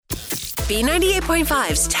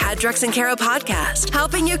B98.5's Tad, Drex, and Kara podcast,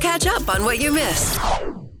 helping you catch up on what you missed.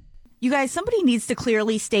 You guys, somebody needs to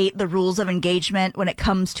clearly state the rules of engagement when it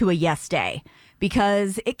comes to a yes day,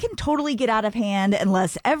 because it can totally get out of hand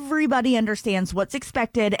unless everybody understands what's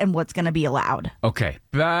expected and what's going to be allowed. Okay,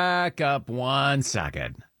 back up 1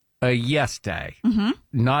 second. A yes day. Mm-hmm.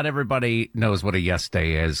 Not everybody knows what a yes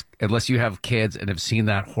day is, unless you have kids and have seen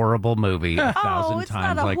that horrible movie 1,000 times like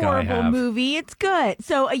I have. It's not a horrible movie. It's good.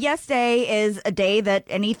 So a yes day is a day that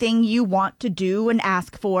anything you want to do and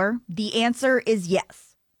ask for, the answer is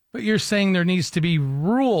yes. But you're saying there needs to be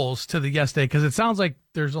rules to the yes day, because it sounds like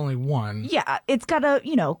there's only one. Yeah, it's got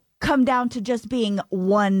to, come down to just being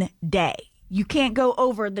one day. You can't go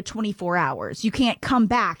over the 24 hours. You can't come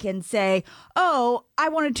back and say, oh, I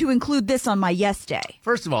wanted to include this on my yes day.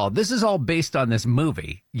 First of all, this is all based on this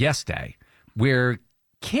movie, Yes Day, where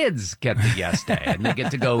kids get the yes day and they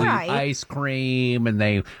get to go Right. eat ice cream,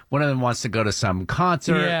 and one of them wants to go to some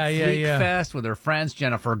concert, Freak Fest with her friends.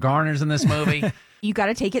 Jennifer Garner's in this movie. You got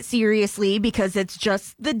to take it seriously because it's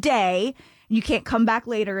just the day. You can't come back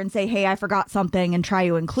later and say, hey, I forgot something and try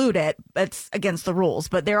to include it. That's against the rules.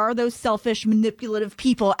 But there are those selfish, manipulative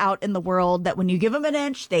people out in the world that when you give them an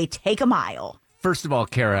inch, they take a mile. First of all,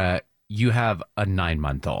 Kara, you have a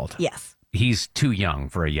 9-month-old. Yes. He's too young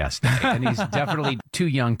for a yes day, and he's definitely too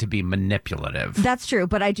young to be manipulative. That's true,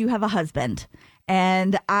 but I do have a husband,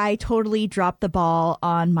 and I totally dropped the ball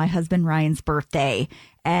on my husband Ryan's birthday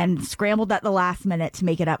and scrambled at the last minute to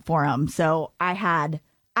make it up for him. So I had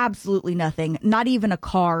absolutely nothing, not even a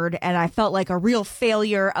card, and I felt like a real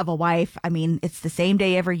failure of a wife. I mean, it's the same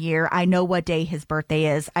day every year. I know what day his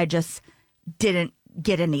birthday is. I just didn't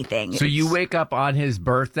get anything. So you wake up on his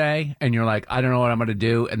birthday and you're like, I don't know what I'm going to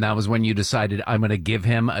do. And that was when you decided I'm going to give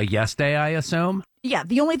him a yes day, I assume? Yeah,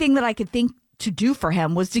 the only thing that I could think to do for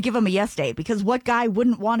him was to give him a yes day, because what guy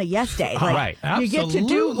wouldn't want a yes day? Like, right. You get to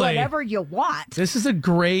do whatever you want. This is a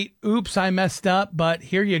great, oops, I messed up, but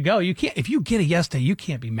here you go. You can't, if you get a yes day, you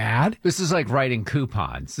can't be mad. This is like writing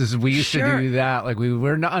coupons. We used to do that. Like we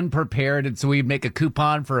were unprepared, and so we'd make a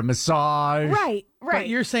coupon for a massage. Right. But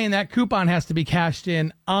you're saying that coupon has to be cashed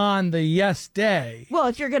in on the yes day. Well,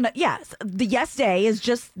 if you're going to, yes, the yes day is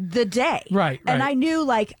just the day. Right. And I knew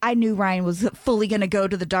Ryan was fully going to go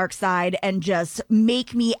to the dark side and just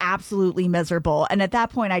make me absolutely miserable. And at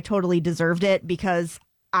that point, I totally deserved it because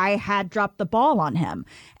I had dropped the ball on him,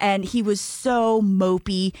 and he was so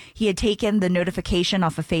mopey. He had taken the notification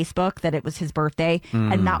off of Facebook that it was his birthday,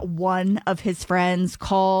 and not one of his friends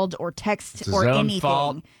called or texted or anything.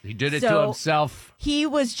 Fault. He did it to himself. He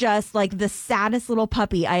was just like the saddest little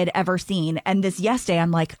puppy I had ever seen. And this yes day,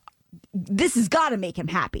 I'm like, this has got to make him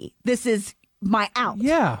happy. This is my out.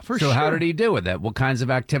 Yeah, for sure. So how did he do with it? What kinds of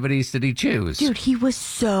activities did he choose? Dude, he was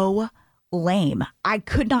so lame. I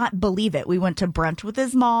could not believe it. We went to brunch with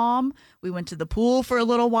his mom. We went to the pool for a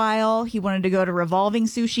little while. He wanted to go to Revolving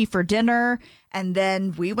Sushi for dinner. And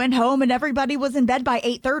then we went home and everybody was in bed by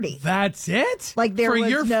 8:30. That's it? Like there for was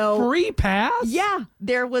your no free pass? Yeah.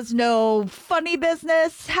 There was no funny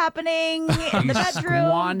business happening in the bedroom.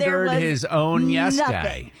 Squandered his own yes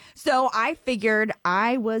day. So I figured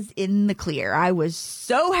I was in the clear. I was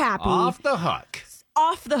so happy. Off the hook.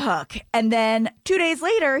 Off the hook. And then 2 days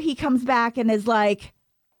later, he comes back and is like,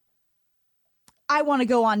 I want to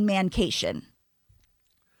go on mancation.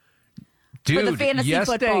 Dude, for the fantasy yes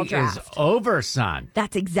football day draft. is over, son.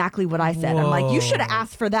 That's exactly what I said. I'm like, you should have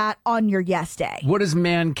asked for that on your yes day. What is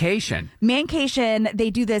mancation? Mancation,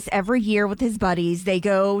 they do this every year with his buddies. They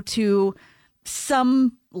go to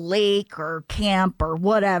some lake or camp or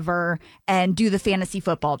whatever and do the fantasy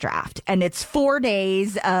football draft. And it's 4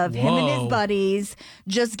 days of him and his buddies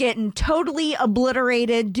just getting totally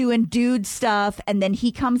obliterated, doing dude stuff. And then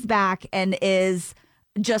he comes back and is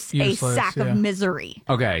just useless, a sack of misery.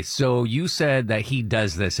 Okay, so you said that he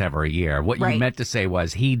does this every year. What you meant to say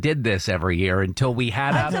was he did this every year until we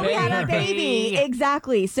had a baby.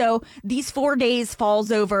 Exactly. So these 4 days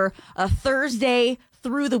falls over a Thursday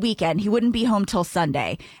through the weekend. He wouldn't be home till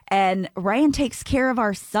Sunday. And Ryan takes care of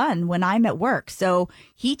our son when I'm at work. So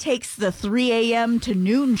he takes the 3 a.m. to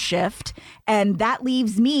noon shift, and that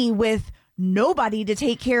leaves me with nobody to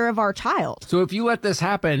take care of our child. So if you let this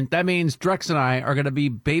happen, that means Drex and I are going to be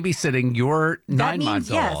babysitting your 9 months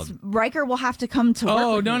old. Yes, Riker will have to come to work.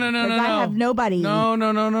 Oh, with no. I have nobody. No.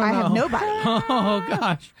 I have nobody. Oh,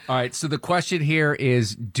 gosh. All right, so the question here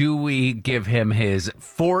is, do we give him his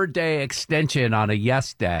 4-day extension on a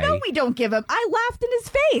yes day? No, we don't give him. I laughed in his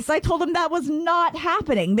face. I told him that was not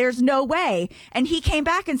happening. There's no way. And he came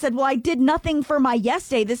back and said, well, I did nothing for my yes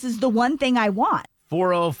day. This is the one thing I want.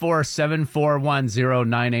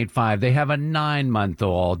 404-741-0985. They have a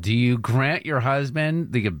 9-month-old. Do you grant your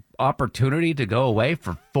husband the opportunity to go away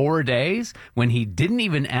for 4 days when he didn't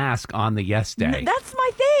even ask on the yes day? That's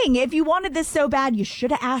my thing. If you wanted this so bad, you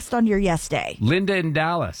should have asked on your yes day. Linda in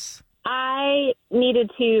Dallas. I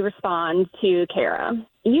needed to respond to Kara.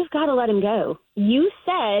 You've got to let him go. You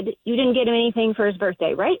said you didn't get him anything for his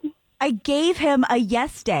birthday, right? I gave him a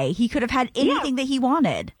yes day. He could have had anything that he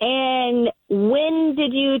wanted. And when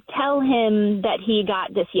did you tell him that he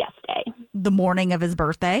got this yes day? The morning of his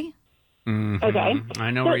birthday. Mm-hmm. Okay. I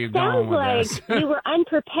know where you're going with this. this. Sounds like you were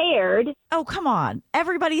unprepared. Oh, come on.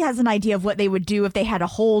 Everybody has an idea of what they would do if they had a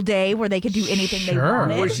whole day where they could do anything they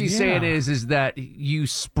wanted. What she's saying is that you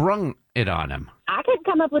sprung it on him. I couldn't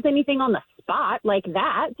come up with anything on the spot like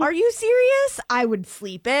that. Are you serious? I would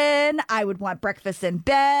sleep in. I would want breakfast in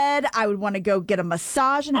bed. I would want to go get a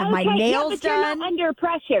massage and have my nails but done. You're not under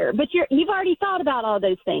pressure. But you've already thought about all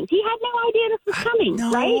those things. He had no idea this was coming,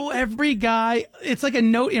 right? No, every guy, it's like a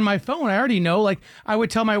note in my phone. I already know. Like, I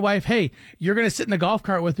would tell my wife, hey, you're going to sit in the golf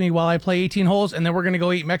cart with me while I play 18 holes, and then we're going to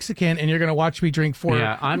go eat Mexican, and you're going to watch me drink 4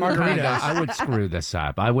 margaritas. I would screw this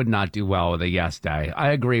up. I would not do well with a yes day. I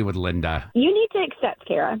agree with Linda. You need to accept,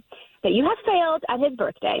 Kara, that you have failed at his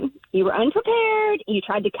birthday. You were unprepared. You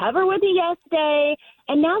tried to cover with a yes day.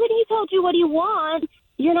 And now that he told you what he wants,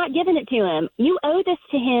 you're not giving it to him. You owe this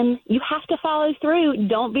to him. You have to follow through.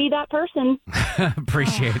 Don't be that person.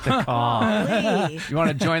 Appreciate the call. You want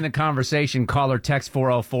to join the conversation, call or text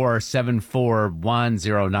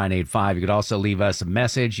 404-741-0985. You could also leave us a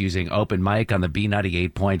message using Open Mic on the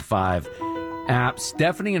B98.5 app.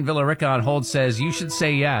 Stephanie in Villa Rica on hold says you should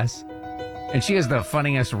say yes. And she has the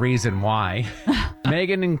funniest reason why.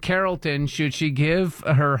 Megan in Carrollton, should she give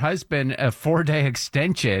her husband a 4-day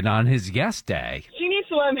extension on his yes day? She needs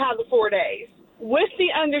to let him have the 4 days with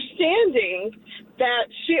the understanding that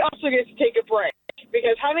she also gets to take a break.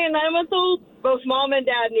 Because having a 9-month-old, both mom and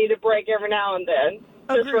dad need a break every now and then,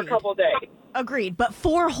 just for a couple of days. Agreed. But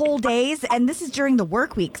 4 whole days, and this is during the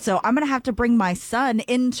work week, so I'm going to have to bring my son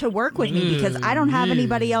into work with me because I don't have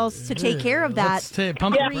anybody else to take care of that. 3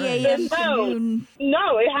 a.m. to noon.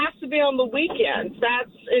 No, it has to be on the weekends.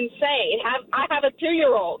 That's insane. I have a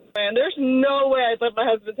 2-year-old, and there's no way I'd let my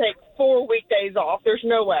husband take 4 weekdays off. There's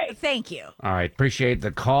no way. Thank you. All right. Appreciate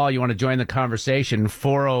the call. You want to join the conversation,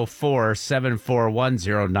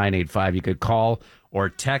 404-741-0985. You could call or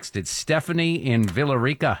text. It's Stephanie in Villa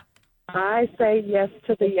Rica. I say yes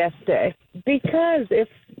to the yes day because if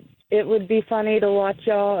it would be funny to watch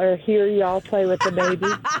y'all or hear y'all play with the baby.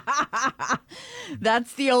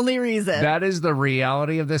 That's the only reason. That is the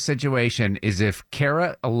reality of this situation is if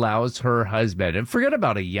Kara allows her husband, and forget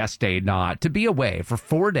about a yes day not, to be away for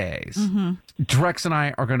 4 days, Drex and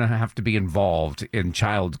I are going to have to be involved in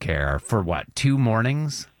childcare for what, 2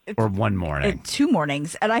 mornings or 1 morning? 2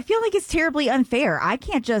 mornings. And I feel like it's terribly unfair. I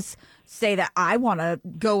can't just say that I want to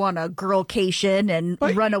go on a girlcation and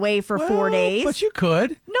run away for 4 days. But you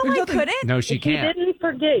could. No, I couldn't. No, she can't. You didn't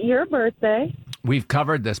forget your birthday. We've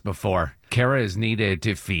covered this before. Kara is needed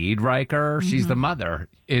to feed Riker. She's the mother.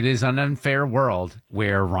 It is an unfair world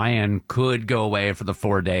where Ryan could go away for the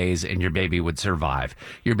 4 days and your baby would survive.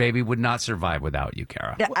 Your baby would not survive without you,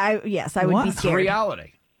 Kara. Yes, I would be What? scared.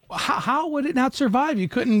 Reality. How would it not survive? You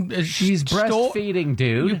couldn't. She's breastfeeding,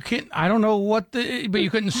 dude. You can't. I don't know but you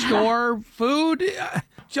couldn't store food.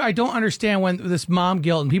 I don't understand when this mom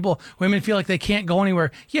guilt and women feel like they can't go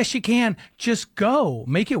anywhere. Yes, you can. Just go.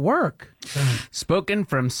 Make it work. Spoken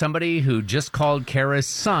from somebody who just called Kara's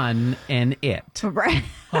son an it. Right.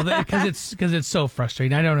 Because it's so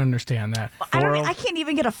frustrating. I don't understand that. I can't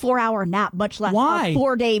even get a 4-hour nap, much less Why? a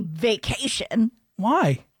 4-day vacation.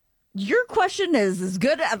 Why? Your question is as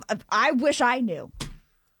good as I wish I knew.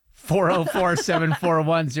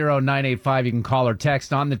 404-741-0985. You can call or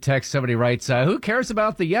text. On the text, somebody writes, who cares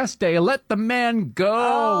about the yes day? Let the man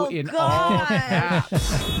go in all caps.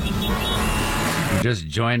 Just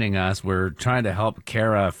joining us, we're trying to help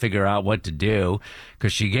Kara figure out what to do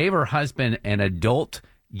because she gave her husband an adult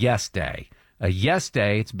yes day. A yes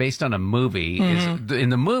day, it's based on a movie. In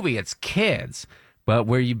the movie, it's kids, but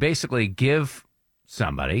where you basically give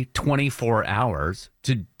somebody 24 hours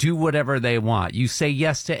to do whatever they want. You say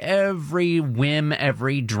yes to every whim,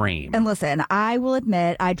 every dream. And listen, I will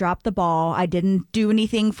admit I dropped the ball. I didn't do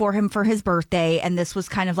anything for him for his birthday. And this was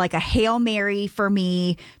kind of like a Hail Mary for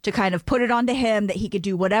me to kind of put it onto him that he could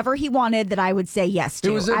do whatever he wanted that I would say yes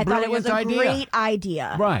to. I thought it was a great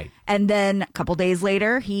idea. Right. And then a couple days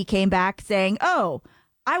later, he came back saying,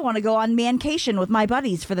 I want to go on mancation with my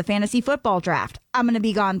buddies for the fantasy football draft. I'm going to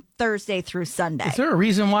be gone Thursday through Sunday. Is there a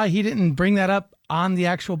reason why he didn't bring that up on the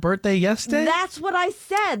actual birthday yesterday? That's what I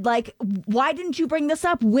said. Like, why didn't you bring this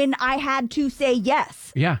up when I had to say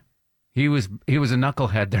yes? Yeah. He was a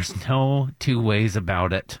knucklehead. There's no two ways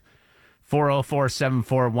about it.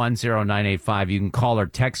 404-741-0985. You can call or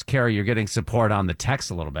text Carrie. You're getting support on the text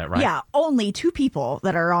a little bit, right? Yeah, only 2 people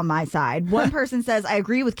that are on my side. One person says, I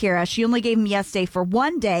agree with Kara. She only gave him yesterday for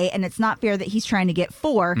 1 day, and it's not fair that he's trying to get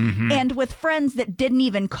 4. And with friends that didn't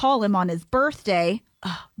even call him on his birthday.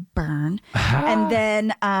 Burn. And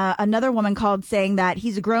then another woman called saying that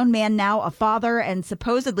he's a grown man now, a father, and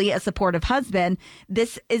supposedly a supportive husband.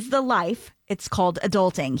 This is the life. It's called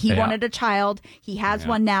adulting. He wanted a child. He has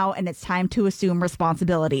one now, and it's time to assume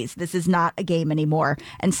responsibilities. This is not a game anymore.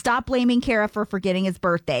 And stop blaming Kara for forgetting his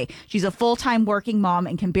birthday. She's a full-time working mom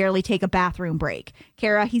and can barely take a bathroom break.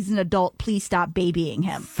 Kara, he's an adult. Please stop babying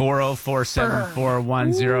him.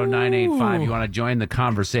 404-741-0985. You want to join the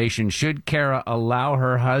conversation? Should Kara allow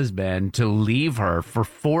her husband to leave her for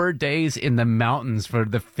 4 days in the mountains for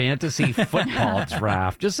the fantasy football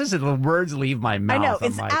draft? Just as the words leave my mouth. I know.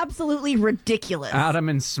 It's absolutely ridiculous. Adam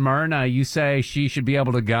in Smyrna, you say she should be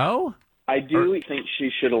able to go? I do think she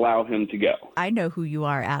should allow him to go. I know who you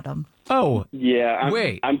are, Adam. Oh, Yeah,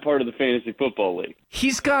 Wait. I'm part of the fantasy football league.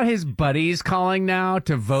 he's got his buddies calling now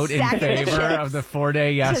to vote in Stack the favor chips. of the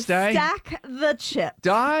 4-day yes To day. stack the chip.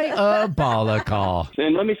 Diabolical.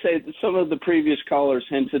 And let me say, that some of the previous callers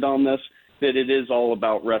hinted on this, that it is all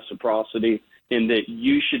about reciprocity and that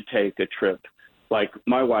you should take a trip. Like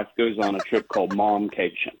my wife goes on a trip called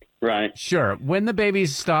Momcation, right? Sure. When the baby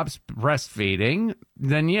stops breastfeeding,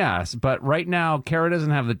 then yes. But right now, Kara doesn't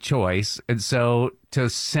have the choice. And so to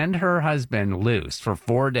send her husband loose for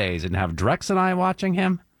 4 days and have Drex and I watching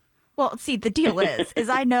him? Well, see, the deal is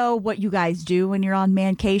I know what you guys do when you're on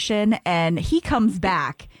mancation, and he comes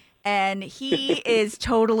back, and he is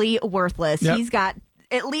totally worthless. Yep. He's got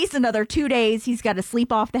at least another 2 days. He's got to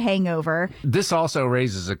sleep off the hangover. This also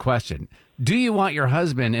raises a question. Do you want your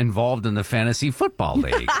husband involved in the fantasy football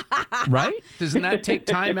league? Right? Doesn't that take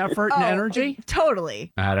time, effort, and energy?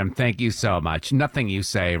 Totally. Adam, thank you so much. Nothing you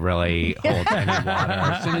say really holds any water.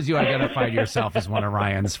 As soon as you identified yourself as one of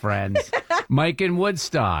Ryan's friends. Mike in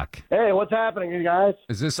Woodstock. Hey, what's happening, you guys?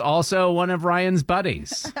 Is this also one of Ryan's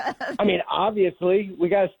buddies? I mean, obviously, we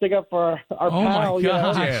got to stick up for our Oh, pal. my you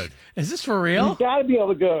know? God. Dude. Is this for real? He's got to be able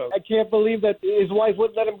to go. I can't believe that his wife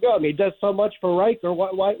wouldn't let him go. I mean, he does so much for Riker.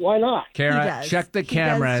 Why not? Kara, does. check the He does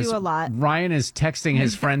cameras. do a lot. Ryan is texting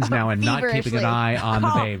his friends now and not keeping Feverishly. an eye on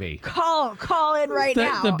the baby. Call in right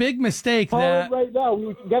now. The big mistake Call that him right now.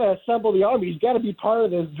 We got to assemble the army. He's got to be part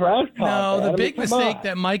of this draft. No, the man. big I mean, come mistake on.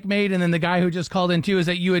 that Mike made, and then the guy who just called in too, is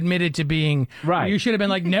that you admitted to being Right. You should have been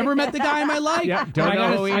like, never met the guy in my life. Yeah, But don't I know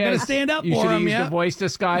gotta, who he I gotta is. stand up You for should have him. used Yeah. a voice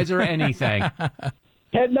disguise or anything.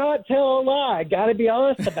 Cannot tell a lie. Got to be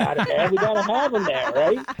honest about it, man. We got to have him there,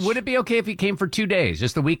 right? Would it be okay if he came for 2 days,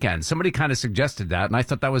 just the weekend? Somebody kind of suggested that, and I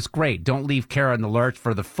thought that was great. Don't leave Kara in the lurch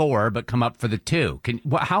for the 4, but come up for the 2.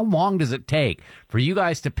 How long does it take for you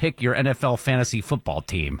guys to pick your NFL fantasy football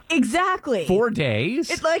team? Exactly. 4 days?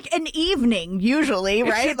 It's like an evening, usually,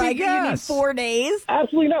 right? should be Like you need yes. 4 days.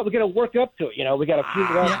 Absolutely not. We got to work up to it. You know, we got to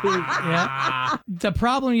figure out things. Yeah. The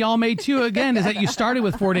problem y'all made too again is that you started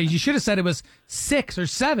with 4 days. You should have said it was 6 or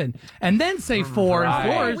 7, and then say 4 Right.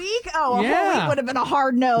 and 4. A week? Oh, a whole Yeah. week would have been a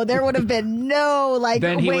hard no. There would have been no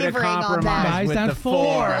Then he would have wavering on compromised that. Guys with down the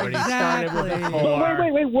 4. when he started with the Exactly.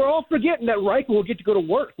 4. Wait. We're all forgetting that Riker will get to go to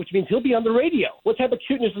work, which means he'll be on the radio. What type of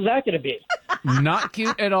cuteness is that going to be? Not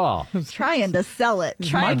cute at all. Trying to sell it.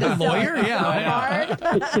 Trying Mike to a sell lawyer? it. Yeah.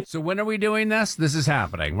 Hard. So when are we doing this? This is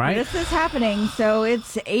happening, right? This is happening. So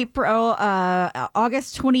it's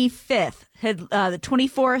August 25th. The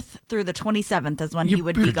 24th through the 27th is when he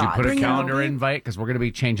would be Did you gone. put a Bring it calendar over. invite? Because we're going to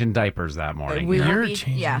be changing diapers that morning. We will You're be-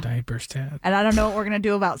 changing yeah. diapers, Ted. And I don't know what we're going to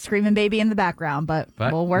do about screaming baby in the background, but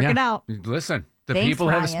we'll work it yeah. out. Listen, the Thanks, people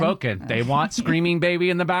have Ryan. spoken. They want screaming baby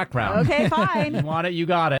in the background. Okay, You fine. want it, you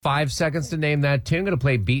got it. 5 seconds to name that tune. Going to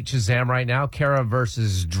play Beat Shazam right now. Kara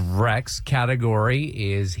versus Drex. Category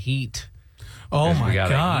is heat. Oh, We my got a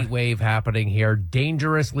God. heat wave happening here.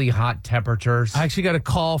 Dangerously hot temperatures. I actually got a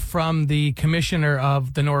call from the commissioner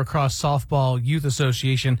of the Norcross Softball Youth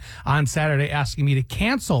Association on Saturday asking me to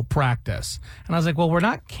cancel practice. And I was like, well, we're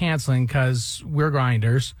not canceling because we're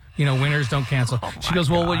grinders. You know, winners don't cancel. She goes,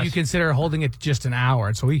 well, would you consider holding it to just an hour?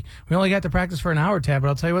 And so we only got to practice for an hour, Tab, but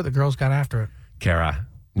I'll tell you what, the girls got after it. Kara,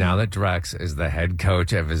 now that Drex is the head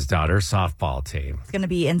coach of his daughter's softball team, It's going to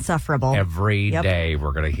be insufferable. every Yep. day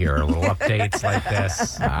we're going to hear little updates like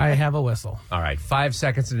this. I have a whistle. All right, 5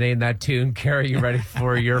 seconds to name that tune. Kara, you ready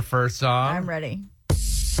for your first song? I'm ready.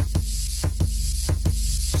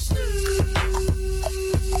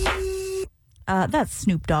 That's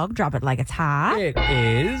Snoop Dogg. Drop it like it's hot. It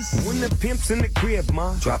is. When the pimp's in the crib,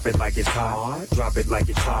 ma, drop it like it's hot. Drop it like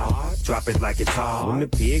it's hot. Drop it like it's hot. When the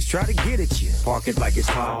pigs try to get at you, park it like it's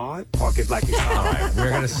hot. Park it like it's hot. All right, we're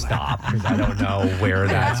going to stop because I don't know where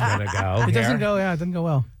that's going to go. It doesn't go, it doesn't go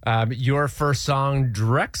well. Your first song,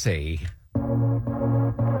 Drexy.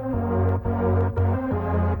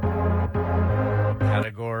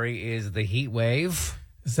 Category is the heat wave.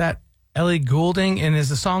 Is that Ellie Goulding, and is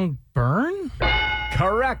the song Burn?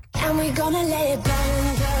 Correct. And we're gonna let it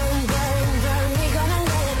burn, burn, burn, burn. We're gonna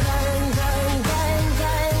let it burn, burn, burn,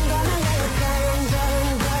 burn. Gonna let it burn,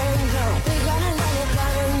 burn, burn, burn. We're gonna let it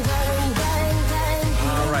burn, burn, burn, burn.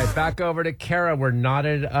 All right, back over to Kara. We're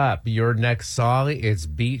knotted up. Your next song is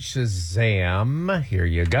Beat Shazam. Here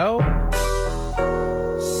you go.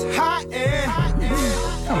 Hot and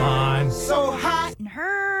Come on. so hot.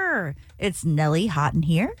 Her. It's Nelly, Hot in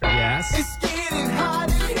Here. Yes. It's getting hot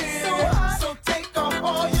in here. So hot. So take off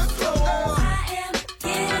all your clothes. I am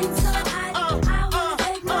getting so hot. I will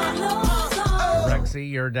take my clothes off. Drexy,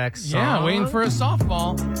 your next song. Yeah, waiting for a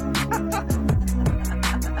softball.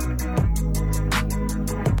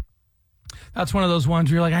 That's one of those ones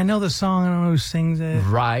where you're like, I know the song, I don't know who sings it.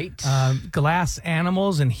 Right. Glass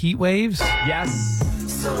Animals and Heat Waves. Yes.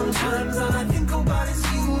 Sometimes all I think about is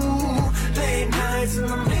you. Late nights in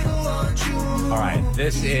the middle of June. All right,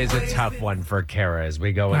 this is a tough one for Kara as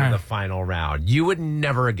we go into the final round. You would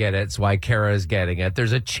never get it. It's why Kara is getting it.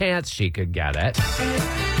 There's a chance she could get it.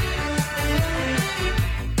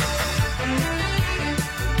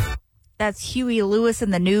 That's Huey Lewis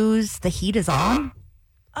in the News. The heat is on.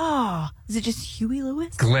 Oh, is it just Huey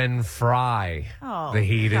Lewis? Glenn Fry. Oh, The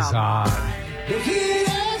heat is come on. The heat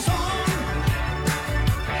is on.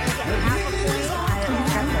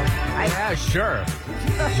 Yeah, sure.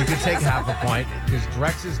 You could take half a point because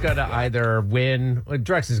Drex is going to either win. Well,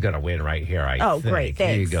 Drex is going to win right here, I think. Great.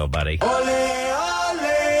 Here you Thanks. go, buddy. Ole, ole,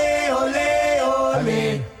 ole,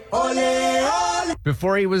 ole. Ole, ole.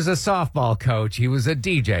 Before he was a softball coach, he was a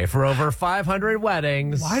DJ for over 500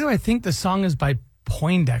 weddings. Why do I think the song is by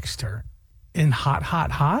Poindexter in Hot,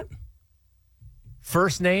 Hot, Hot?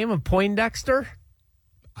 First name of Poindexter?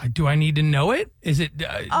 Do I need to know it? Is it? Do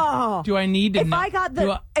I need to? If I got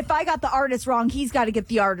the artist wrong, he's got to get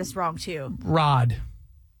the artist wrong too. Rod.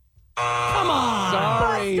 Come on,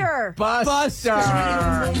 Sorry, Buster.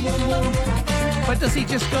 But does he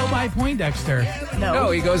just go by Poindexter? No,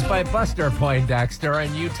 he goes by Buster Poindexter,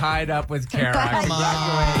 and you tied up with Kara.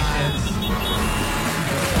 Congratulations.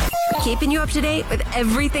 Keeping you up to date with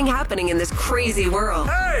everything happening in this crazy world.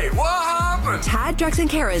 Hey, what happened? Tad, Drex, and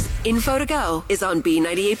Kara's Info to Go is on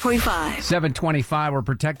B98.5. 725. We're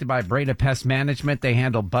protected by Breda Pest Management. They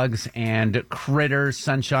handle bugs and critters.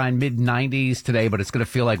 Sunshine mid-90s today, but it's going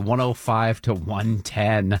to feel like 105 to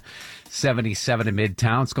 110. 77 in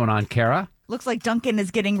Midtown. What's going on, Kara? Looks like Duncan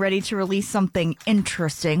is getting ready to release something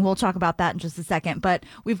interesting. We'll talk about that in just a second. But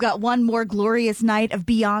we've got one more glorious night of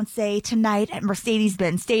Beyonce tonight at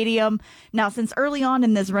Mercedes-Benz Stadium. Now, since early on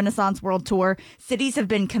in this Renaissance World Tour, cities have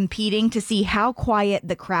been competing to see how quiet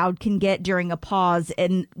the crowd can get during a pause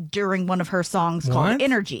and during one of her songs called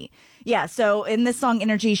Energy. Yeah, so in this song,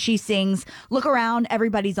 Energy, she sings, "Look around,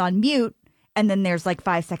 everybody's on mute." And then there's like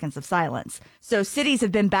 5 seconds of silence. So cities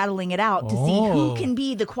have been battling it out to see who can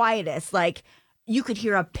be the quietest. Like, you could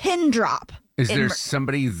hear a pin drop. Is there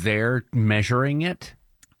somebody there measuring it?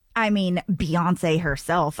 I mean, Beyonce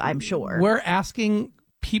herself, I'm sure. We're asking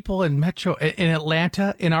people in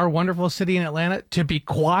Atlanta, in our wonderful city in Atlanta, to be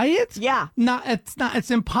quiet? Yeah.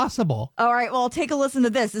 It's impossible. All right, well, take a listen to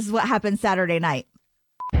this. This is what happened Saturday night.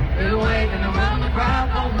 Look around,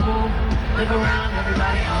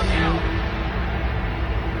 everybody on you.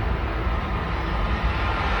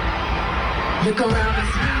 Look around and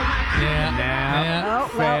see. Yeah.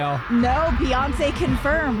 Well, no, Beyonce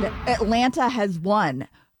confirmed Atlanta has won.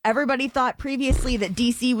 Everybody thought previously that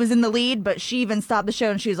DC was in the lead, but she even stopped the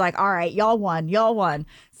show and she was like, all right, y'all won.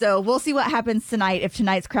 So we'll see what happens tonight if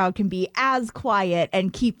tonight's crowd can be as quiet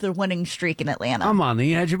and keep the winning streak in Atlanta. I'm on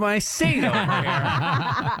the edge of my seat over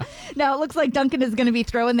here. Now, it looks like Dunkin' is going to be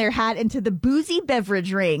throwing their hat into the boozy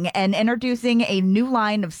beverage ring and introducing a new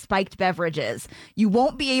line of spiked beverages. You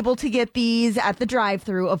won't be able to get these at the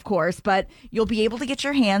drive-thru, of course, but you'll be able to get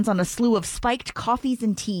your hands on a slew of spiked coffees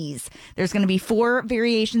and teas. There's going to be 4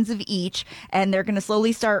 variations of each, and they're going to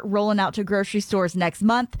slowly start rolling out to grocery stores next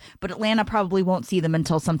month, but Atlanta probably won't see them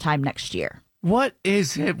until sometime next year. What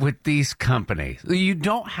is it with these companies? You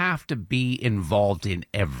don't have to be involved in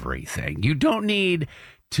everything. You don't need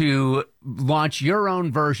to launch your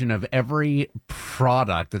own version of every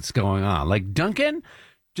product that's going on. Like Dunkin',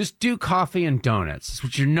 Just do coffee and donuts. It's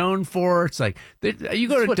what you're known for. It's like you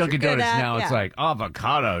go to Dunkin' Donuts now. It's like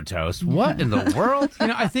avocado toast. What in the world?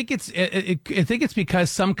 I think it's because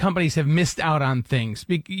some companies have missed out on things.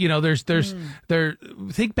 Think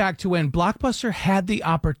back to when Blockbuster had the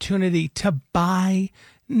opportunity to buy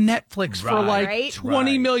Netflix for like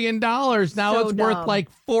 $20 million. Now it's worth like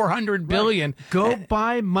 $400 billion. Go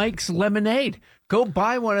buy Mike's Lemonade. Go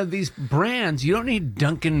buy one of these brands. You don't need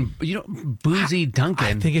Dunkin'. Boozy Dunkin'.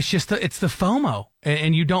 I think it's just it's the FOMO,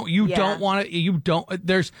 and you don't want to. You don't.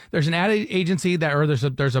 There's an ad agency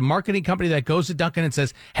there's a marketing company that goes to Dunkin' and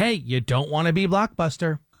says, "Hey, you don't want to be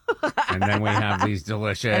Blockbuster." And then we have these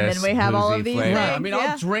delicious. And then we have all of these flavors. things, I mean,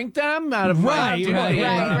 I'll drink them out of right. You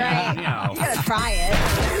gotta try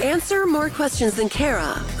it. Answer more questions than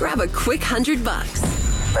Kara. Grab a quick $100.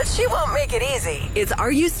 But she won't make it easy. It's Are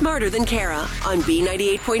You Smarter Than Kara on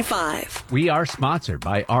B98.5. We are sponsored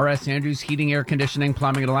by R.S. Andrews Heating, Air Conditioning,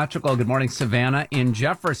 Plumbing, and Electrical. Good morning, Savannah in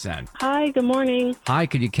Jefferson. Hi, good morning. Hi,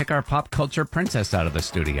 could you kick our pop culture princess out of the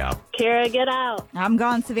studio? Kara, get out. I'm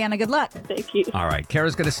gone, Savannah. Good luck. Thank you. All right,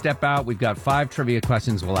 Kara's going to step out. We've got 5 trivia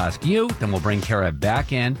questions we'll ask you. Then we'll bring Kara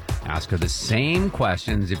back in, ask her the same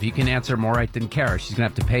questions. If you can answer more right than Kara, she's going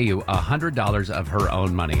to have to pay you $100 of her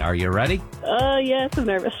own money. Are you ready? Yes, I'm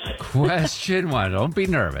nervous. Question 1. Don't be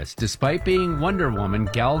nervous. Despite being Wonder Woman,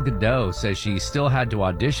 Gal Gadot says she still had to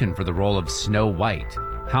audition for the role of Snow White.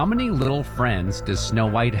 How many little friends does Snow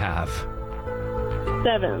White have?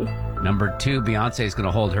 7. Number 2, Beyonce is going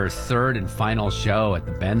to hold her 3rd and final show at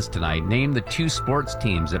the Benz tonight. Name the 2 sports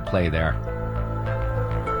teams that play there.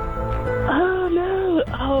 Oh, no.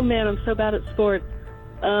 Oh, man, I'm so bad at sports.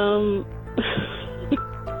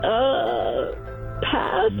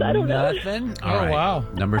 Pass. I don't know. Nothing? All right. Wow.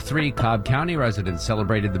 Number 3, Cobb County residents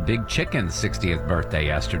celebrated the Big Chicken's 60th birthday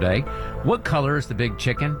yesterday. What color is the Big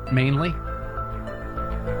Chicken, mainly?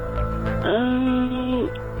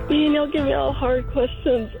 Man, y'all give me all hard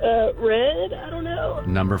questions. Red? I don't know.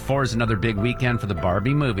 Number 4 is another big weekend for the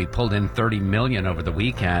Barbie movie. Pulled in $30 million over the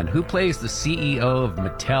weekend. Who plays the CEO of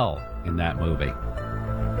Mattel in that movie?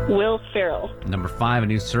 Will Ferrell. Number 5, a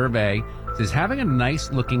new survey says having a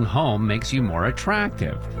nice-looking home makes you more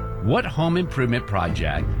attractive. What home improvement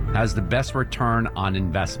project has the best return on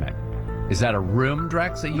investment? Is that a room,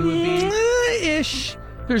 Drex, that you would be? Ish.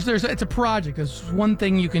 It's a project. There's one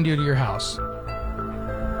thing you can do to your house.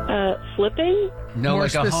 Flipping? No, More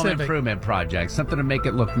like a home specific. improvement project. Something to make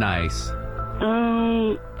it look nice.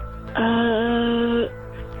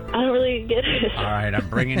 I don't really get it. All right, I'm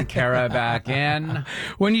bringing Kara back in.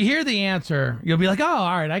 When you hear the answer, you'll be like, "Oh,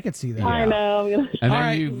 all right, I could see that." I know. And All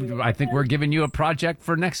then I think we're giving you a project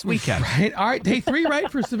for next weekend. Right. All right. Hey, 3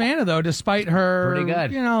 right for Savannah, though, despite her, Pretty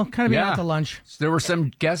good. kind of being out to lunch. So there were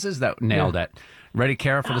some guesses that nailed it. Ready,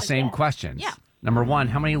 Kara, for the same questions? Yeah. Number 1,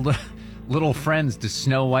 how many little friends does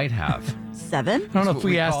Snow White have? 7. I don't know if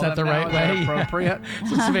we asked that the right way. Appropriate.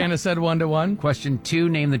 So Savannah said 1-1. Question 2,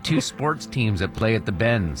 name the 2 sports teams that play at the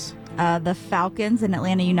Benz. The Falcons and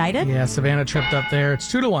Atlanta United. Yeah, Savannah tripped up there.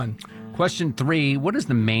 It's 2-1. Question 3, what is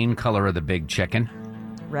the main color of the Big Chicken?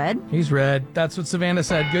 Red. He's red. That's what Savannah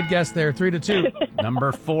said. Good guess there. 3-2.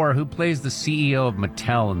 Number 4, who plays the CEO of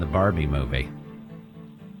Mattel in the Barbie movie?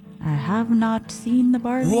 I have not seen the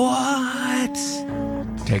Barbie. What?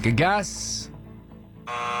 Take a guess.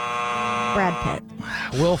 Brad Pitt.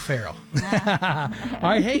 Will Ferrell. All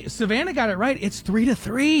right. Hey, Savannah got it right. It's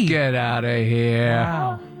 3-3. Get out of here.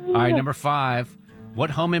 Wow. All right, number 5,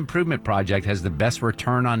 what home improvement project has the best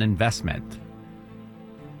return on investment?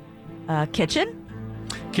 Kitchen.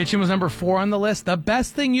 Kitchen was number 4 on the list. The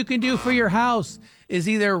best thing you can do for your house is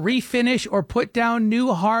either refinish or put down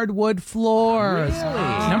new hardwood floors.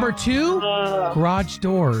 Really? Number 2, garage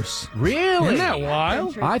doors. Really? Isn't that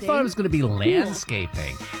wild? I thought it was going to be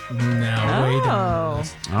landscaping. No, wait a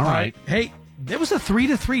minute. All right. Hey, it was a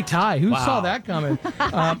 3-3 tie. Who saw that coming?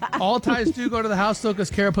 All ties do go to the house, though, because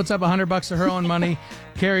Kara puts up $100 of her own money.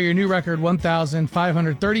 Kara, your new record,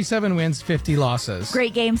 1,537 wins, 50 losses.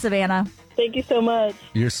 Great game, Savannah. Thank you so much.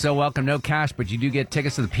 You're so welcome. No cash, but you do get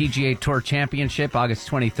tickets to the PGA Tour Championship, August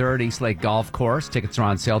 23rd, East Lake Golf Course. Tickets are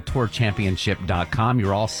on sale, tourchampionship.com.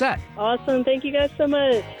 You're all set. Awesome. Thank you guys so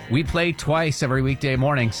much. We play twice every weekday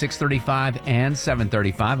morning, 6:35 and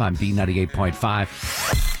 7:35 on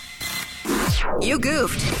B98.5. You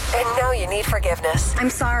goofed, and now you need forgiveness. I'm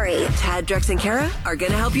sorry. Tad, Drex, and Kara are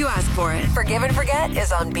going to help you ask for it. Forgive and Forget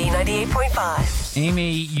is on B98.5.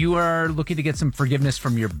 Amy, you are looking to get some forgiveness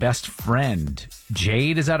from your best friend.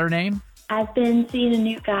 Jade, is that her name? I've been seeing a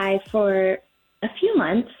new guy for a few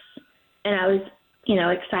months, and I was,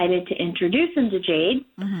 excited to introduce him to Jade.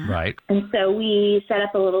 Right. And so we set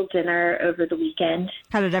up a little dinner over the weekend.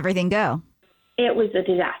 How did everything go? It was a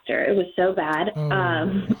disaster. It was so bad.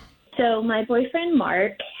 So my boyfriend,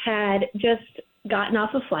 Mark, had just gotten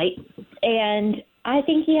off a flight, and I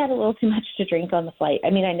think he had a little too much to drink on the flight. I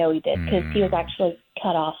mean, I know he did because he was actually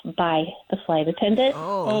cut off by the flight attendant.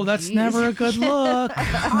 Oh, that's never a good look.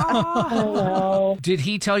 Oh, Did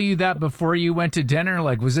he tell you that before you went to dinner?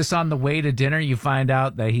 Like, was this on the way to dinner? You find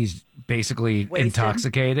out that he's basically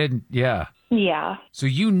intoxicated? Yeah. yeah. So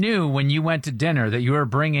you knew when you went to dinner that you were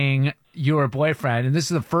bringing your boyfriend, and this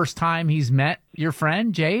is the first time he's met your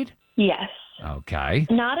friend, Jade? Yes. Okay.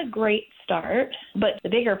 Not a great start, but the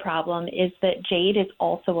bigger problem is that Jade is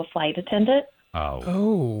also a flight attendant.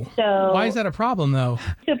 Oh. So Why is that a problem, though?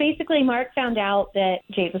 So basically, Mark found out that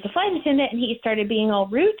Jade was a flight attendant, and he started being all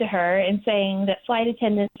rude to her and saying that flight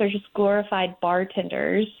attendants are just glorified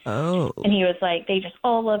bartenders. Oh. And he was like, they just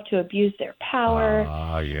all love to abuse their power.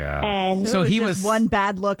 Oh, yeah. And So he was one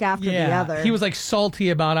bad look after the other. He was like salty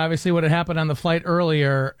about obviously what had happened on the flight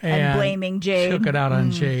earlier And blaming Jade. Took it out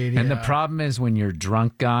on Jade. And the problem is when you're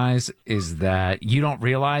drunk, guys, is that you don't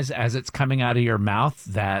realize as it's coming out of your mouth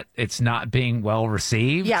that it's not being well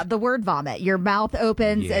received. Yeah, the word vomit. Your mouth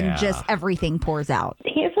opens and just everything pours out.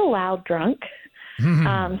 He's a loud drunk.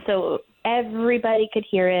 So everybody could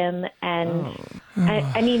hear him. And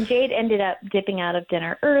I mean, Jade ended up dipping out of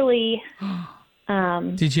dinner early.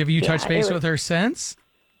 Have you touched base with her since?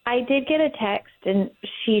 I did get a text, and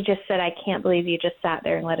she just said, I can't believe you just sat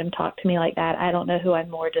there and let him talk to me like that. I don't know who I'm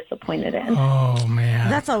more disappointed in. Oh, man.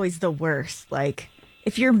 That's always the worst. Like,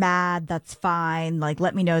 if you're mad, that's fine. Like,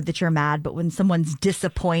 let me know that you're mad. But when someone's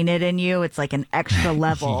disappointed in you, it's like an extra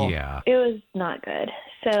level. Yeah. It was not good.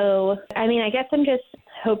 So, I mean, I guess I'm just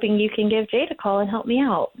hoping you can give Jade a call and help me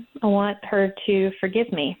out. I want her to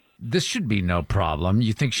forgive me. This should be no problem.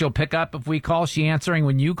 You think she'll pick up if we call? She answering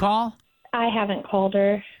when you call? I haven't called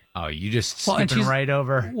her. Oh, you just Well, and skipping she's- right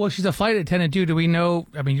over? Well, she's a flight attendant, too. Do we know?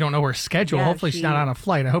 I mean, you don't know her schedule. Yeah, Hopefully she's not on a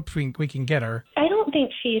flight. I hope we can get her. I don't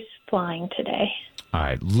think she's flying today. All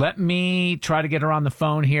right, let me try to get her on the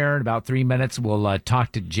phone here. In about 3 minutes, we'll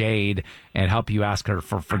talk to Jade and help you ask her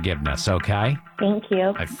for forgiveness, okay? Thank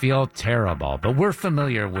you. I feel terrible, but we're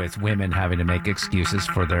familiar with women having to make excuses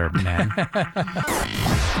for their men.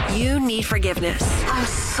 You need forgiveness. I'm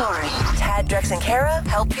sorry. Tad, Drex, and Kara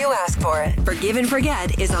help you ask for it. Forgive and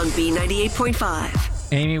Forget is on B98.5.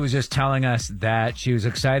 Amy was just telling us that she was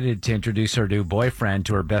excited to introduce her new boyfriend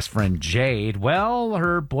to her best friend, Jade. Well,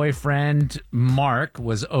 her boyfriend, Mark,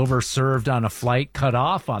 was overserved on a flight, cut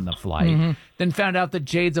off on the flight, then found out that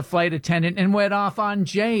Jade's a flight attendant and went off on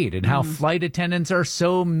Jade and how flight attendants are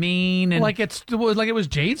so mean. And Like it was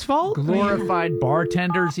Jade's fault? glorified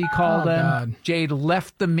bartenders, he called them. God. Jade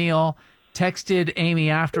left the meal, texted Amy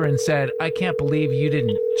after and said, I can't believe you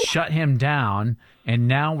didn't shut him down. And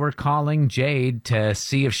now we're calling Jade to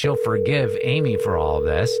see if she'll forgive Amy for all of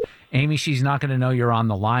this. Amy, she's not going to know you're on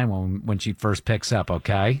the line when she first picks up,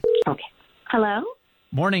 okay? Okay. Hello?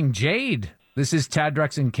 Morning, Jade. This is Tad,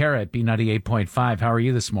 Drex, and Kara at B98.5. How are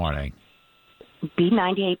you this morning?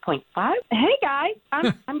 B98.5? Hey,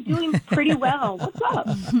 guys. I'm doing pretty well. What's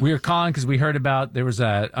up? We were calling because we heard about there was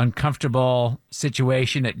a uncomfortable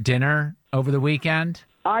situation at dinner over the weekend.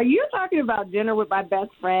 Are you talking about dinner with my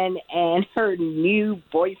best friend and her new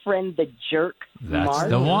boyfriend, the jerk, That's Mark?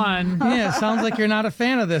 the one. Yeah, it sounds like you're not a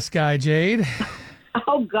fan of this guy, Jade.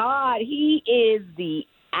 Oh, God. He is the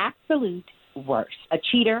absolute worst. A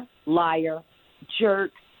cheater, liar,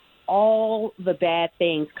 jerk, all the bad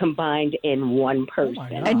things combined in one person.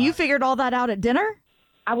 And you figured all that out at dinner?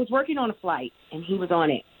 I was working on a flight, and he was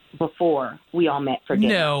on it before we all met for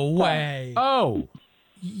dinner. No way. Oh.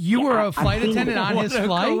 You were a flight attendant on his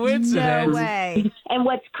flight? No way. And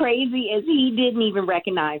what's crazy is he didn't even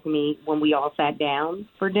recognize me when we all sat down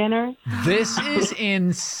for dinner. This is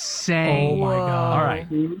insane. Oh, my God. All right.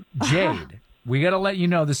 Jade, we got to let you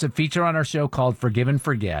know this is a feature on our show called Forgive and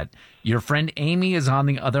Forget. Your friend Amy is on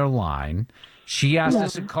the other line. She asked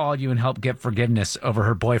us to call you and help get forgiveness over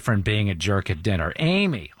her boyfriend being a jerk at dinner.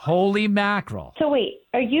 Amy, holy mackerel. So wait,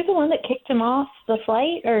 are you the one that kicked him off the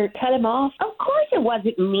flight or cut him off? Of course it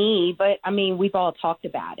wasn't me, but, I mean, we've all talked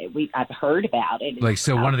about it. I've heard about it. Like,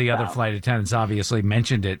 so one of the other flight attendants obviously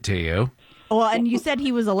mentioned it to you. Well, and you said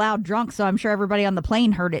he was a loud drunk, so I'm sure everybody on the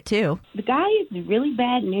plane heard it too. The guy is really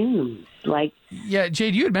bad news. Like, Yeah,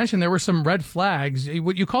 Jade, you had mentioned there were some red flags.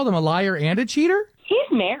 Would you call him a liar and a cheater? he's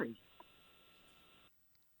married.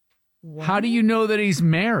 How do you know that he's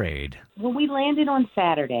married? When we landed on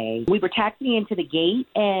Saturday, we were taxiing into the gate,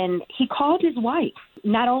 and he called his wife.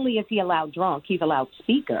 Not only is he a loud drunk, he's a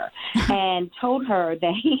loudspeaker, and told her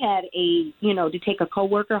that he had to take a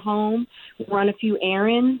coworker home, run a few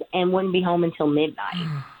errands, and wouldn't be home until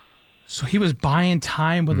midnight. So he was buying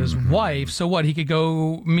time with his wife. So what, he could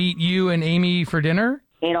go meet you and Amy for dinner?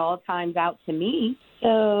 It all times out to me.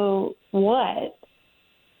 So what?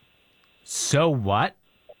 So what?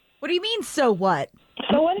 What do you mean, so what?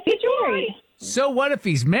 So what if he's married? So what if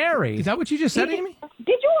he's married? Is that what you just said, Amy?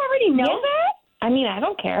 Did you already know that? I mean, I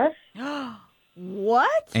don't care.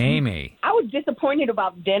 What? Amy. I was disappointed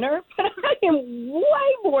about dinner, but I am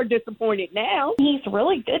way more disappointed now. He's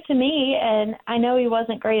really good to me, and I know he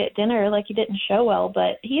wasn't great at dinner, like he didn't show well,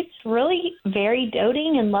 but he's really very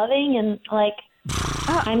doting and loving, and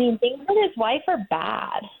I mean, things with his wife are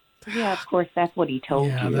bad. Yeah, of course, that's what he told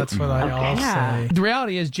you. Yeah, that's what I all say. The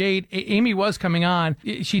reality is, Jade, Amy was coming on.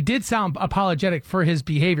 She did sound apologetic for his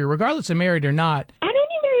behavior, regardless of married or not. I don't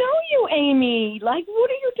even know you, Amy. Like,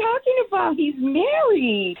 what are you talking about? He's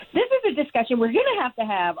married. This is a discussion we're going to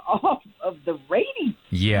have off of the radio.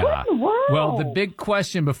 Yeah. What in the world? Well, the big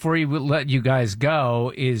question before we let you guys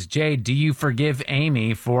go is, Jade, do you forgive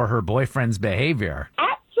Amy for her boyfriend's behavior?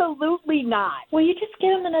 Absolutely not. Will you just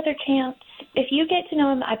give him another chance? If you get to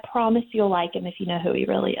know him, I promise you'll like him if you know who he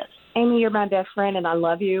really is. Amy, you're my best friend, and I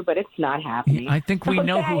love you, but it's not happening. I think we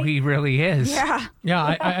know who he really is. Yeah.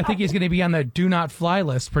 Yeah, I think he's going to be on the do not fly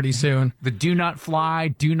list pretty soon. The do not fly,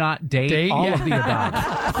 do not date, all of the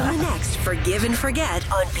above. On the next Forgive and Forget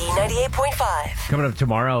on B98.5. Coming up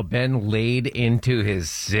tomorrow, Ben laid into his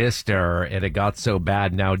sister, and it got so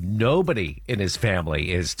bad now nobody in his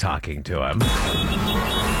family is talking to him.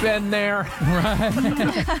 Been there.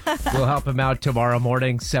 Right. We'll help him out tomorrow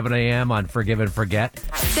morning, 7 a.m. on Forgive and Forget.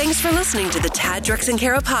 Thanks for listening to the Tad, Drex, and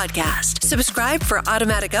Kara podcast. Subscribe for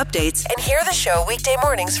automatic updates and hear the show weekday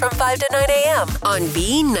mornings from 5 to 9 a.m. on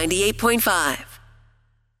B98.5.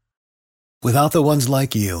 Without the ones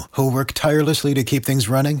like you, who work tirelessly to keep things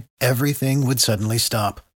running, everything would suddenly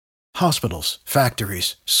stop. Hospitals,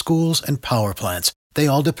 factories, schools, and power plants, they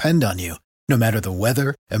all depend on you. No matter the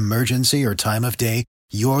weather, emergency, or time of day,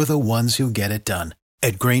 you're the ones who get it done.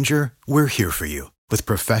 At Grainger, we're here for you with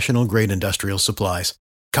professional-grade industrial supplies.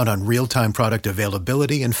 Count on real-time product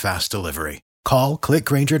availability and fast delivery. Call,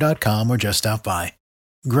 clickgrainger.com, or just stop by.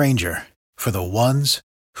 Grainger, for the ones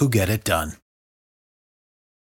who get it done.